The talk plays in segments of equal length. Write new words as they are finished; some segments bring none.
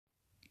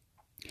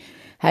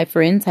Hi,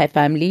 friends. Hi,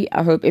 family.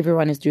 I hope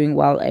everyone is doing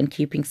well and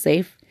keeping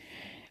safe.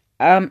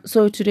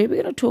 So today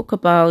we're going to talk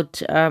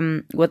about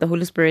what the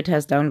Holy Spirit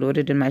has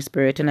downloaded in my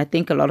spirit, and I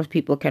think a lot of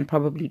people can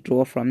probably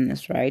draw from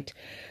this, right?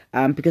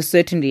 Because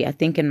certainly, I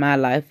think in my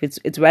life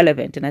it's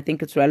relevant, and I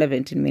think it's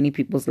relevant in many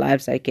people's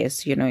lives. I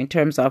guess in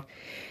terms of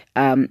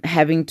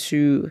having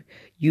to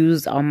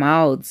use our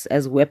mouths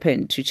as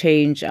weapon to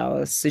change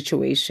our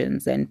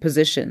situations and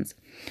positions.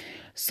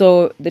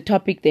 So the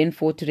topic then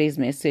for today's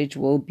message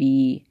will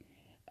be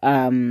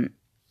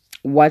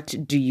what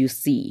do you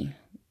see?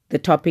 The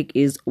topic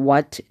is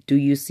what do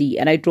you see?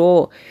 And I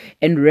draw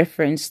and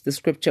reference the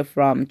scripture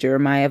from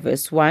Jeremiah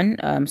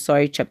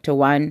chapter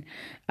 1,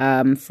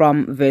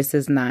 from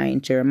verses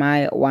 9.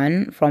 Jeremiah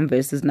 1 from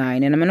verses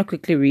 9. And I'm going to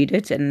quickly read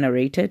it and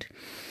narrate it.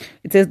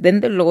 It says, "Then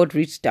the Lord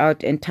reached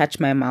out and touched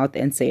my mouth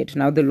and said,"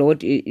 now the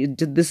Lord,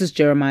 this is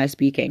Jeremiah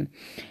speaking.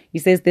 He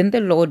says, "Then the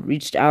Lord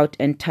reached out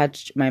and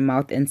touched my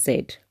mouth and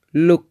said,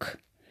 'Look,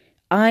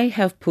 I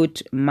have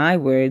put my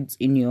words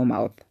in your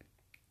mouth.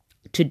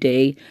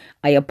 Today,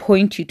 I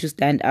appoint you to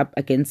stand up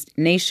against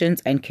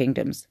nations and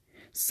kingdoms.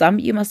 Some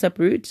you must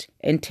uproot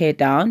and tear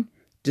down,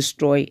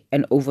 destroy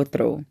and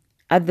overthrow.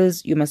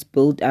 Others you must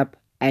build up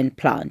and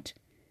plant."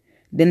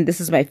 Then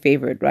this is my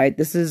favorite, right?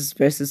 This is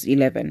verses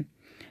 11.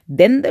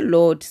 "Then the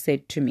Lord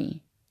said to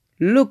me,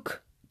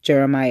 'Look,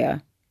 Jeremiah,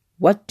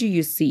 what do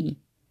you see?'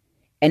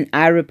 And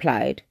I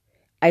replied,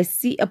 'I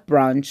see a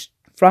branch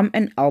from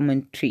an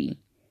almond tree.'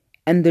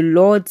 And the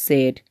Lord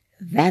said,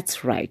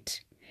 'That's right.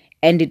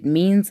 And it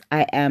means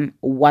I am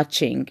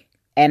watching,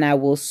 and I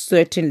will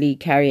certainly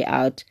carry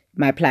out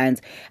my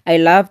plans." I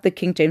love the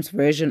King James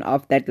Version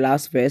of that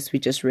last verse we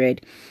just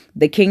read.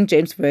 The King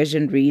James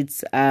Version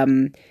reads,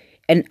 "And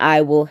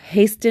I will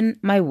hasten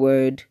my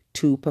word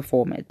to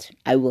perform it."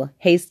 I will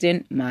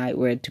hasten my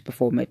word to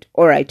perform it.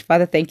 All right,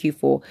 Father, thank you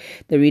for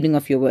the reading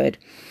of your word.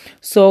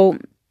 So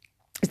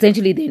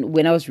essentially, then,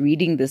 when I was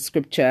reading the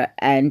scripture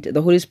and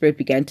the Holy Spirit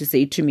began to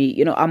say to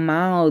me, our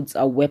mouths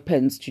are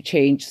weapons to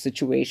change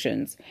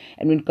situations.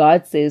 And when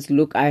God says,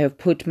 "Look, I have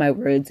put my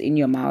words in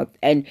your mouth,"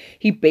 and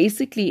he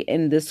basically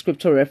in this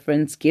scriptural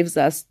reference gives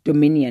us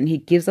dominion. He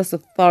gives us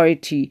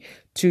authority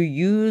to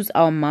use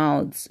our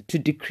mouths to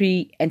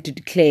decree and to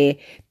declare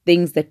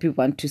things that we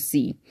want to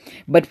see.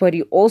 But what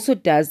he also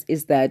does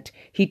is that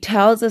he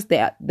tells us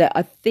there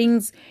are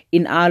things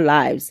in our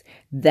lives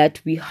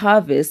that we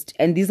harvest,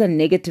 and these are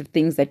negative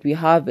things that we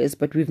harvest,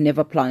 but we've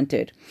never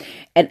planted.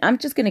 And I'm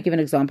just going to give an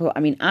example. I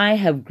mean, I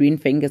have green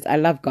fingers. I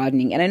love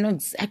gardening, and I know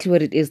exactly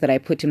what it is that I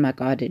put in my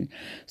garden.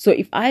 So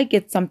if I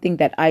get something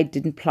that I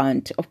didn't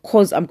plant, of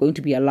course, I'm going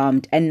to be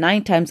alarmed. And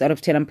 9 times out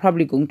of 10, I'm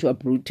probably going to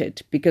uproot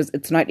it because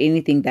it's not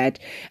anything that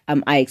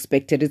I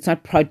expected. It's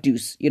not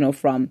produce,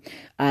 from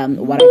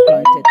what I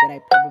planted that I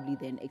probably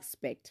then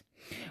expect.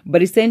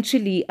 But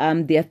essentially,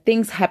 there are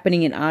things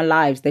happening in our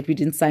lives that we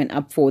didn't sign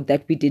up for,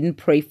 that we didn't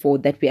pray for,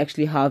 that we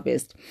actually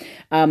harvest.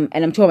 And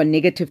I'm talking about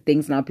negative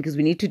things now because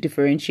we need to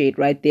differentiate,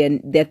 right? There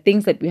are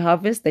things that we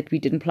harvest that we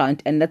didn't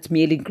plant, and that's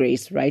merely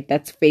grace, right?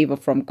 That's favor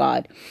from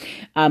God.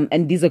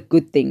 And these are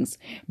good things.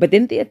 But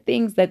then there are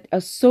things that are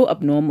so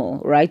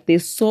abnormal, right? They're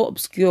so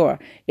obscure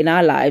in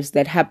our lives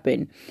that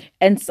happen.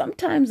 And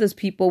sometimes as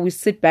people, we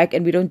sit back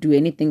and we don't do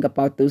anything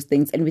about those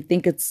things, and we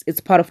think it's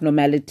part of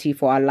normality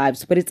for our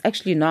lives, but it's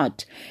actually not.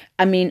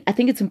 I mean, I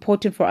think it's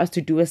important for us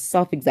to do a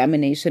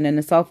self-examination and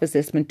a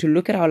self-assessment to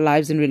look at our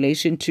lives in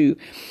relation to,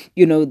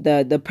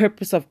 the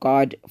purpose of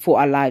God for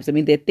our lives. I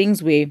mean, there are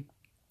things where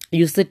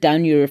you sit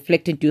down, you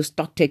reflect and do a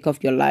stock take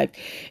of your life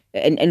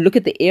and look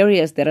at the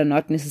areas that are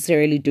not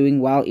necessarily doing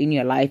well in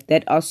your life,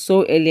 that are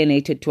so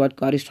alienated to what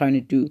God is trying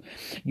to do.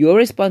 Your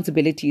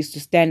responsibility is to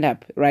stand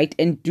up, right?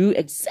 And do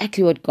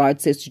exactly what God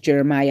says to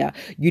Jeremiah.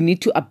 You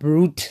need to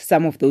uproot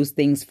some of those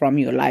things from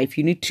your life.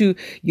 You need to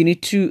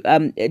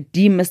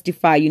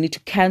demystify, you need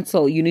to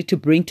cancel, you need to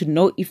bring to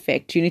no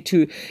effect. You need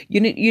to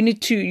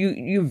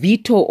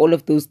veto all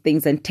of those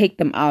things and take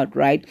them out,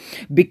 right?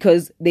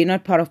 Because they're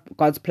not part of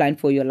God's plan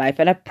for your life.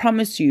 And I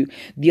promise you,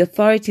 the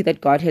authority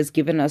that God has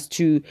given us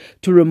to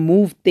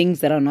remove things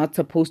that are not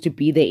supposed to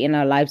be there in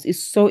our lives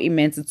is so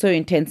immense, it's so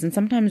intense. And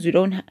sometimes we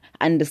don't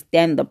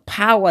understand the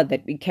power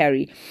that we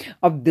carry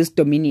of this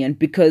dominion,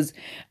 because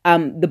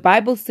the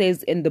Bible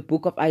says in the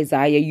book of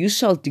Isaiah, "You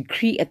shall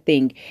decree a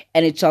thing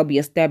and it shall be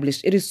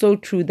established." It is so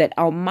true that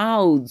our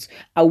mouths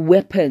are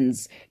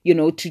weapons,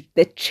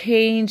 that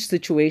change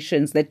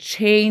situations, that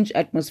change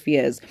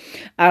atmospheres.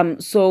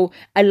 So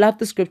I love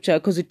the scripture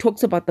because it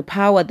talks about the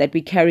power that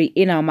we carry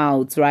in our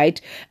mouths, right?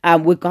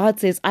 Where God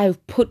says, "I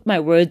have put my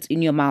words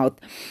in your mouth."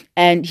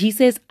 And he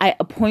says, "I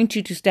appoint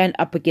you to stand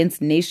up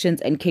against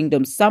nations and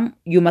kingdoms. Some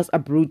you must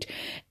uproot."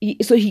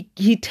 So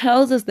he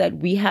tells us that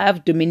we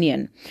have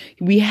dominion.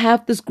 We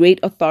have this great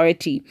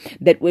authority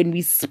that when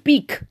we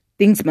speak,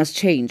 things must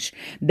change.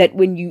 That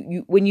when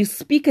you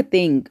speak a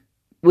thing,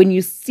 when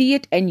you see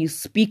it and you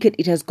speak it,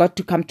 it has got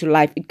to come to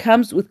life. It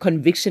comes with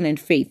conviction and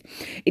faith.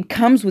 It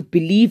comes with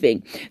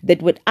believing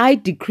that what I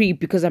decree,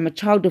 because I'm a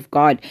child of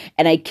God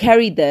and I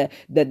carry the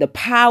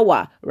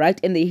power, right,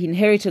 and the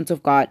inheritance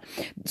of God.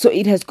 So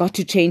it has got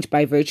to change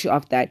by virtue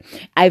of that.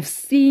 I've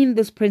seen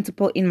this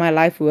principle in my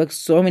life work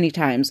so many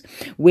times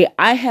where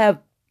I have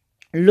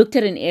looked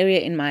at an area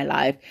in my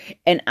life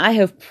and I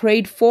have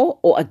prayed for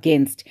or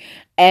against,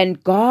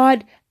 and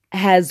God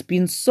has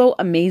been so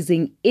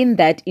amazing in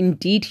that.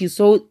 Indeed, he's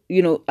so,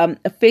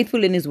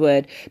 faithful in his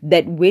word,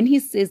 that when he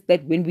says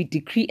that when we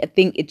decree a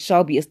thing, it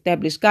shall be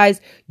established.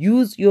 Guys,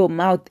 use your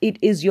mouth. It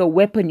is your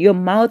weapon. Your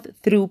mouth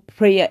through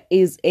prayer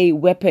is a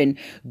weapon.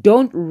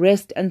 Don't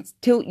rest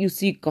until you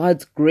see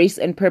God's grace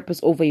and purpose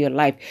over your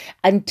life,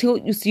 until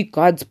you see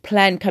God's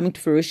plan coming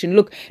to fruition.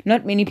 Look,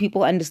 not many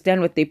people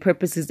understand what their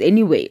purpose is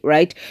anyway,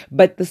 right?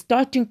 But the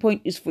starting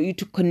point is for you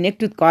to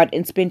connect with God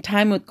and spend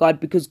time with God,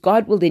 because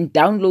God will then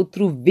download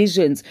through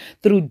visions,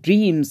 through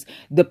dreams,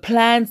 the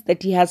plans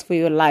that he has for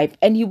your life.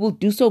 And he will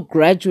do so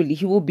gradually.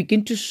 He will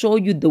begin to show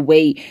you the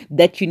way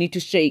that you need to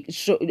take.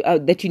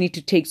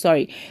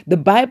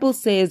 The Bible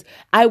says,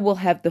 I will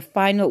have the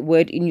final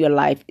word in your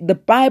life. The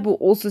Bible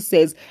also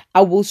says,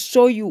 I will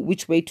show you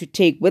which way to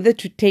take, whether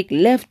to take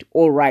left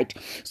or right.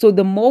 So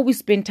the more we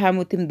spend time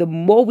with him, the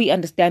more we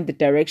understand the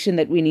direction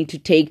that we need to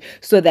take,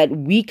 so that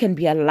we can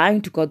be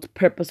aligned to God's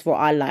purpose for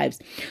our lives.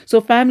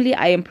 So family,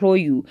 I implore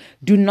you,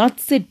 do not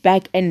sit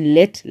back and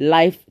let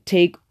life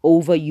take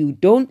over you.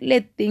 Don't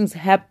let things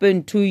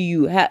happen to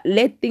you.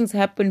 Let things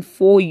happen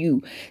for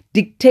you.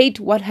 Dictate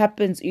what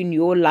happens in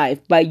your life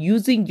by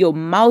using your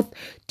mouth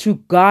to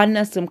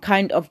garner some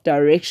kind of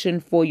direction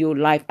for your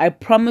life. I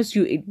promise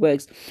you it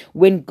works.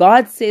 When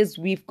God says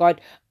we've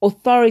got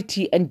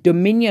authority and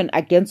dominion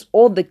against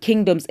all the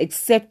kingdoms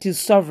except his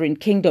sovereign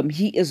kingdom,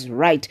 he is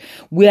right.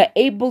 We are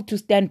able to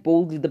stand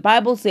boldly. The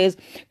Bible says,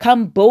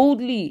 come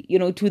boldly,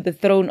 to the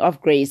throne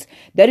of grace.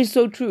 That is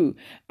so true.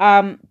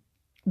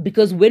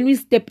 Because when we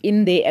step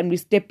in there and we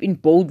step in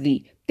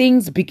boldly,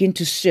 things begin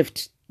to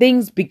shift.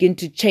 Things begin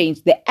to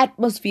change. The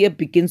atmosphere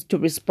begins to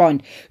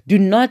respond. Do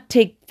not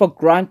take for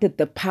granted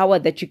the power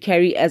that you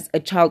carry as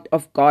a child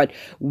of God.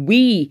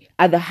 We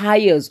are the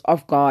heirs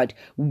of God.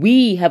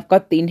 We have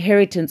got the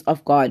inheritance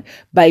of God.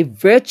 By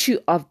virtue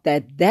of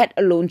that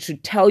alone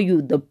should tell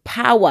you the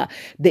power,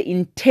 the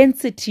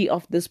intensity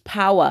of this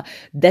power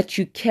that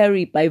you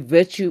carry by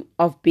virtue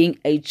of being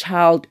a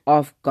child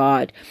of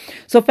God.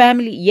 So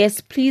family,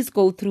 yes, please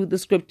go through the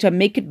scripture,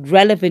 make it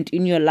relevant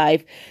in your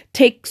life.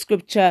 Take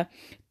scripture,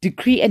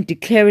 decree and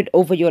declare it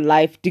over your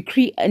life.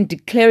 Decree and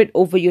declare it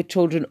over your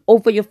children,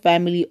 over your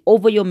family,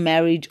 over your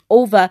marriage,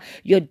 over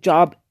your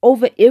job,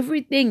 over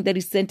everything that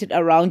is centered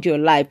around your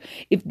life.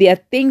 If there are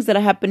things that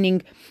are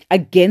happening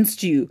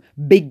against you,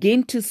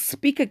 begin to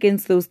speak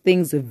against those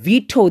things,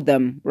 veto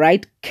them,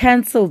 right?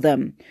 Cancel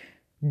them,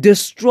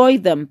 destroy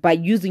them by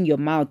using your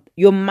mouth.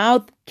 Your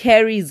mouth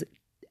carries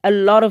a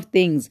lot of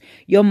things.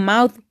 Your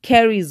mouth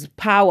carries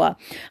power.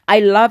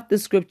 I love the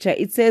scripture.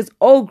 It says,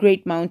 "O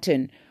great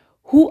mountain,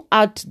 who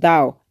art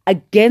thou?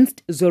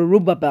 Against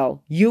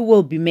Zerubbabel, you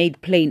will be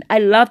made plain." I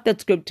love that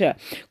scripture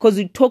because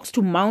it talks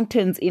to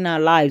mountains in our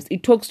lives.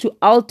 It talks to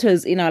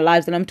altars in our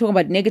lives. And I'm talking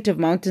about negative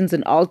mountains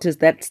and altars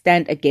that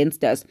stand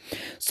against us.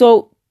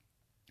 So,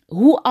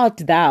 who art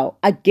thou?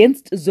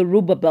 Against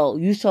Zerubbabel,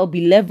 you shall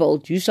be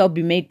leveled, you shall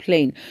be made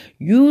plain.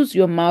 Use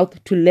your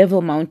mouth to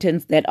level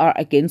mountains that are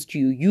against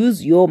you.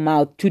 Use your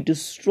mouth to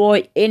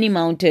destroy any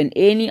mountain,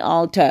 any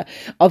altar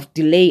of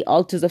delay,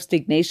 altars of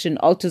stagnation,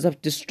 altars of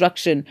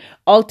destruction,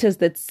 altars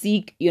that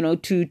seek,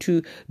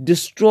 to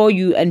destroy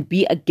you and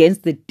be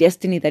against the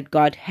destiny that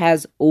God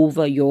has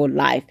over your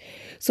life.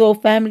 So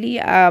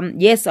family,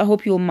 yes, I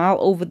hope you'll mull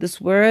over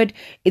this word.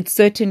 It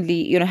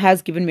certainly,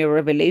 has given me a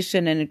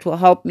revelation and it will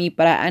help me,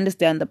 but I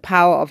understand the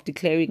power of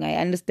declaring. I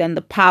understand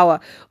the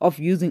power of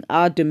using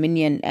our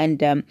dominion and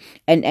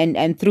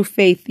through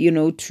faith,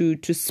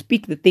 to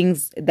speak the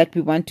things that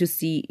we want to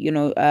see,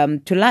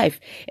 to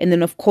life. And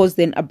then, of course,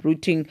 then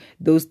uprooting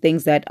those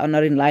things that are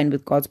not in line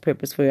with God's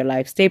purpose for your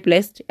life. Stay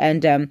blessed.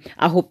 And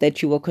I hope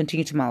that you will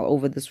continue to mull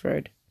over this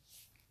word.